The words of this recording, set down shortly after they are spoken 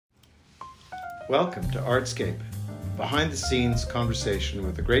Welcome to ARTSCAPE, behind-the-scenes conversation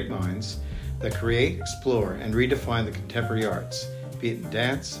with the great minds that create, explore, and redefine the contemporary arts, be it in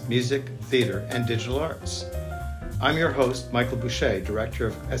dance, music, theatre, and digital arts. I'm your host, Michael Boucher, Director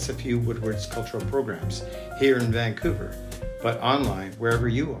of SFU Woodward's Cultural Programs here in Vancouver, but online wherever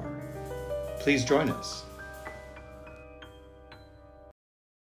you are. Please join us.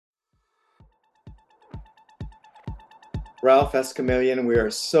 Ralph Escamillana, and we are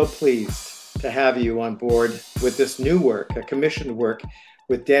so pleased to have you on board with this new work, a commissioned work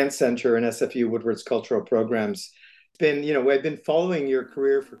with Dance Centre and SFU Woodward's Cultural Programs. I've been following your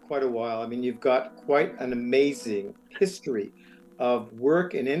career for quite a while. I mean, you've got quite an amazing history of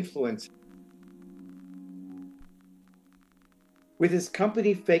work and influence. With his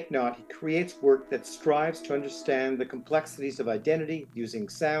company Fake Not, he creates work that strives to understand the complexities of identity using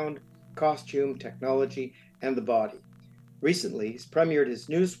sound, costume, technology, and the body. Recently, he's premiered his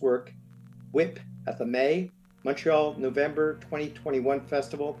newest work, Whip, at the May, Montreal, November 2021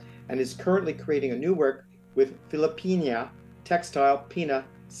 festival, and is currently creating a new work with Filipina Textile Pina,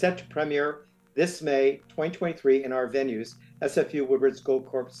 set to premiere this May 2023 in our venues, SFU Woodward's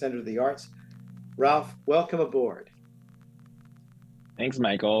Goldcorp Centre of the Arts. Ralph, welcome aboard. Thanks,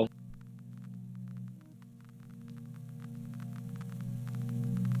 Michael.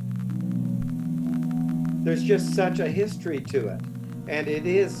 There's just such a history to it. And it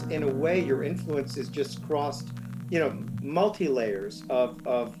is, in a way, your influence is just crossed, multi-layers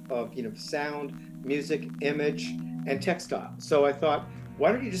of sound, music, image, and textile. So I thought,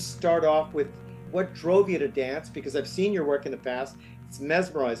 why don't you just start off with what drove you to dance? Because I've seen your work in the past. It's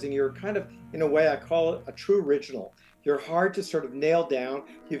mesmerizing. You're kind of, in a way, I call it a true original. You're hard to sort of nail down.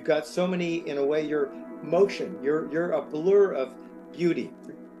 You've got so many, in a way, your motion. You're a blur of beauty.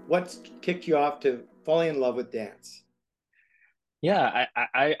 What's kicked you off to falling in love with dance? Yeah,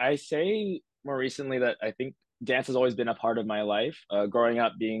 I say more recently that I think dance has always been a part of my life. Growing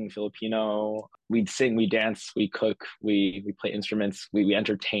up being Filipino, we'd sing, we dance, we cook, we play instruments, we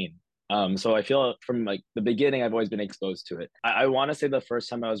entertain. So I feel from like the beginning, I've always been exposed to it. I want to say the first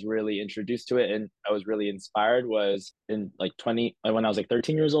time I was really introduced to it and I was really inspired was in when I was like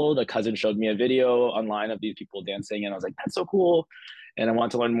 13 years old. A cousin showed me a video online of these people dancing and I was like, that's so cool. And I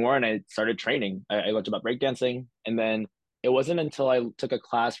wanted to learn more and I started training. I learned about breakdancing, and then it wasn't until I took a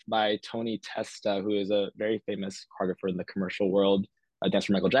class by Tony Testa, who is a very famous choreographer in the commercial world, a dancer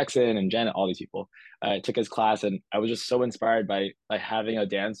for Michael Jackson and Janet, all these people. I took his class and I was just so inspired by having a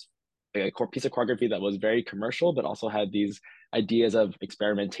dance, a piece of choreography that was very commercial, but also had these ideas of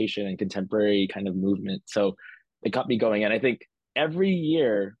experimentation and contemporary kind of movement. So it got me going. And I think every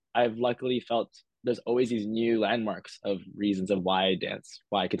year I've luckily felt there's always these new landmarks of reasons of why I dance,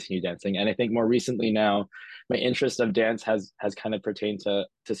 why I continue dancing. And I think more recently now, my interest of dance has kind of pertained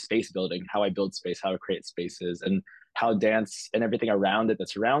to space building, how I build space, how I create spaces, and how dance and everything around it that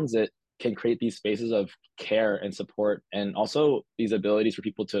surrounds it can create these spaces of care and support, and also these abilities for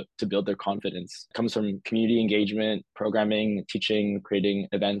people to build their confidence. It comes from community engagement, programming, teaching, creating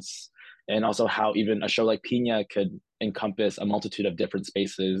events, and also how even a show like Pina could encompass a multitude of different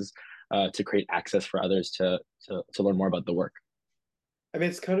spaces to create access for others to learn more about the work. I mean,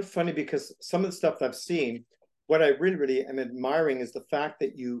 it's kind of funny because some of the stuff I've seen, what I really, really am admiring is the fact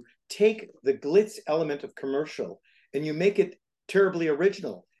that you take the glitz element of commercial and you make it terribly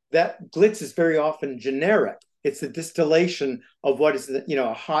original. That glitz is very often generic. It's the distillation of what is,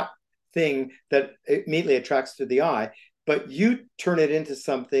 a hot thing that immediately attracts to the eye. But you turn it into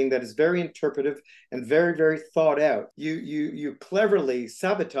something that is very interpretive and very, very thought out. You cleverly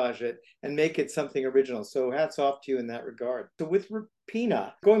sabotage it and make it something original. So hats off to you in that regard. So with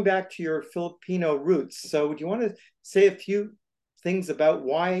Pina, going back to your Filipino roots, so do you want to say a few things about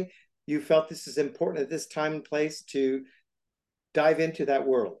why you felt this is important at this time and place to dive into that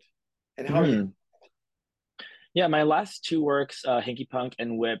world? And how you... Yeah, my last two works, Hanky Punk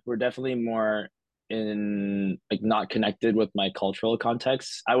and Whip, were definitely more in like not connected with my cultural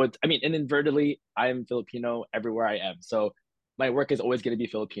context. And inadvertently, I'm Filipino everywhere I am. So my work is always going to be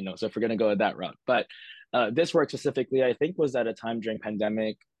Filipino. So if we're going to go that route. But this work specifically, I think, was at a time during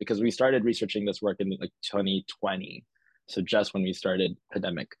pandemic, because we started researching this work in like 2020. So just when we started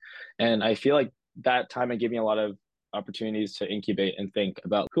pandemic. And I feel like that time it gave me a lot of opportunities to incubate and think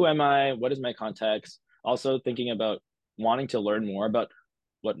about who am I? What is my context? Also thinking about wanting to learn more about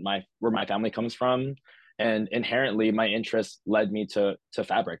where my family comes from, and inherently my interest led me to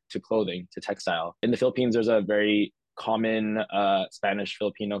fabric, to clothing, to textile. In the Philippines, there's a very common Spanish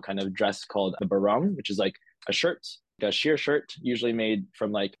Filipino kind of dress called a barong, which is like a shirt, a sheer shirt, usually made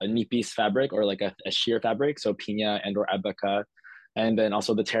from like a nipis fabric or like a sheer fabric, so piña and or abaca. and then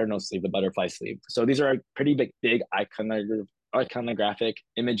also the terno sleeve, the butterfly sleeve. So these are pretty big iconographic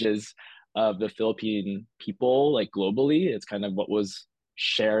images of the Philippine people, like globally. It's kind of what was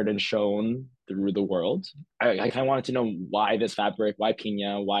shared and shown through the world. I kind of wanted to know why this fabric, why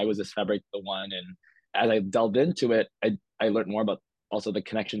piña, why was this fabric the one? And as I delved into it, I learned more about also the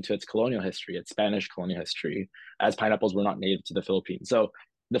connection to its colonial history, its Spanish colonial history, as pineapples were not native to the Philippines. So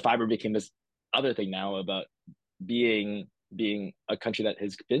the fiber became this other thing now about being a country that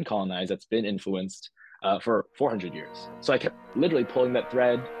has been colonized, that's been influenced for 400 years. So I kept literally pulling that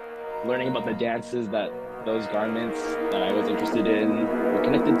thread, learning about the dances that those garments that I was interested in were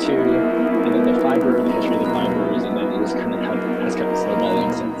connected to, and then the fiber, the history of the fibers, and then it just kind of has kept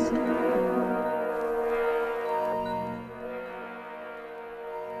snowballing since.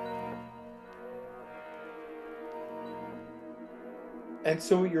 And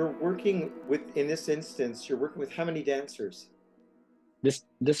so you're working with, in this instance, you're working with how many dancers? This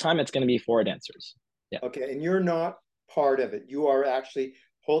time it's going to be 4 dancers. Yeah. Okay, and you're not part of it. You are actually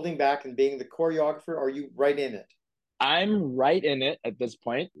holding back and being the choreographer. Or are you right in it? I'm right in it at this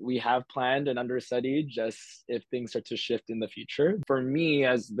point. We have planned an understudy just if things start to shift in the future. For me,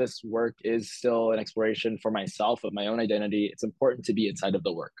 as this work is still an exploration for myself of my own identity, it's important to be inside of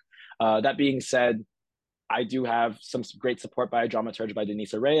the work. That being said, I do have some great support by a dramaturge by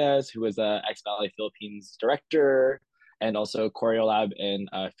Denise Reyes, who is a ex-Ballet Philippines director and also Choreo Lab in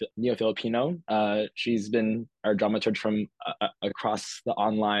Neo Filipino. She's been our dramaturge from across the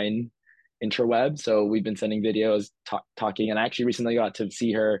online interweb. So we've been sending videos, talking, and I actually recently got to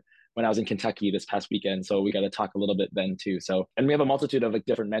see her when I was in Kentucky this past weekend. So we got to talk a little bit then too. So, and we have a multitude of like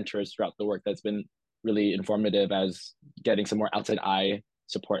different mentors throughout the work that's been really informative as getting some more outside eye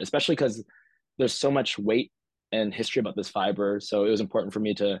support, especially because there's so much weight and history about this fiber. So it was important for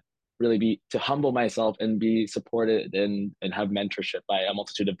me to really to humble myself and be supported and have mentorship by a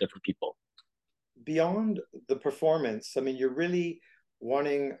multitude of different people. Beyond the performance, I mean, you're really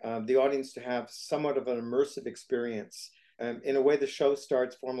wanting the audience to have somewhat of an immersive experience. In a way, the show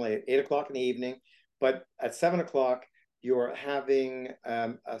starts formally at 8 o'clock in the evening, but at 7 o'clock, you're having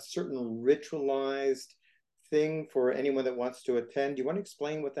a certain ritualized thing for anyone that wants to attend. Do you want to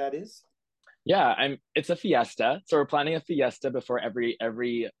explain what that is? Yeah, it's a fiesta. So we're planning a fiesta before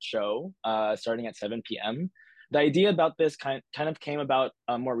every show, starting at 7 p.m. The idea about this kind of came about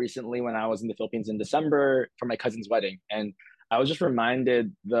more recently when I was in the Philippines in December for my cousin's wedding. And I was just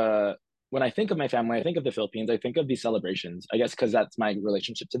reminded when I think of my family, I think of the Philippines, I think of these celebrations, I guess, because that's my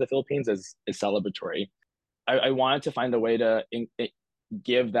relationship to the Philippines is celebratory. I wanted to find a way to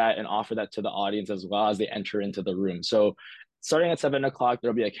give that and offer that to the audience as well as they enter into the room. So starting at 7 o'clock,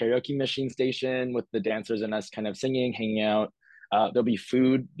 there'll be a karaoke machine station with the dancers and us kind of singing, hanging out. There'll be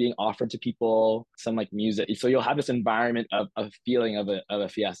food being offered to people, some like music. So you'll have this environment of a feeling of a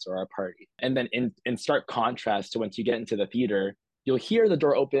fiesta or a party. And then in stark contrast to once you get into the theater, you'll hear the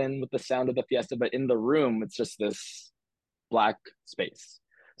door open with the sound of the fiesta, but in the room, it's just this black space.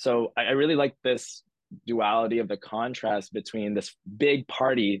 So I really like this duality of the contrast between this big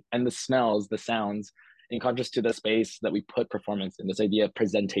party and the smells, the sounds, in contrast to the space that we put performance in, this idea of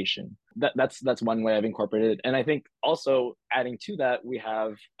presentation. That's one way I've incorporated it. And I think also adding to that, we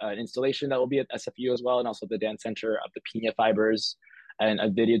have an installation that will be at SFUW as well, and also the Dance Center of the Piña fibers, and a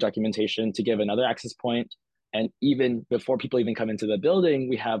video documentation to give another access point. And even before people even come into the building,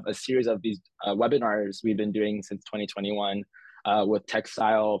 we have a series of these webinars we've been doing since 2021 with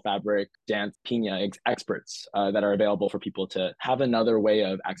textile, fabric, dance, piña experts that are available for people to have another way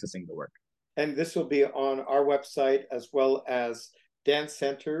of accessing the work. And this will be on our website as well as dance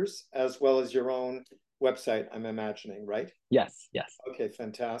centers, as well as your own website, I'm imagining, right? Yes, yes. Okay,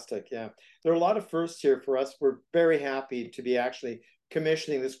 fantastic. Yeah. There are a lot of firsts here for us. We're very happy to be actually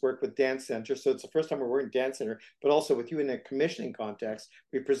commissioning this work with Dance Center. So it's the first time we're working Dance Center, but also with you in a commissioning context.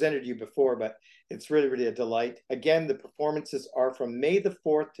 We presented you before, but it's really, really a delight. Again, the performances are from May the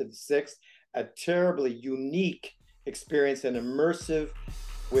 4th to the 6th, a terribly unique experience and immersive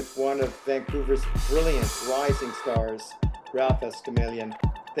with one of Vancouver's brilliant rising stars, Ralph Escamillana.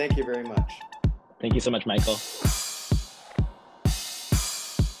 Thank you very much. Thank you so much, Michael.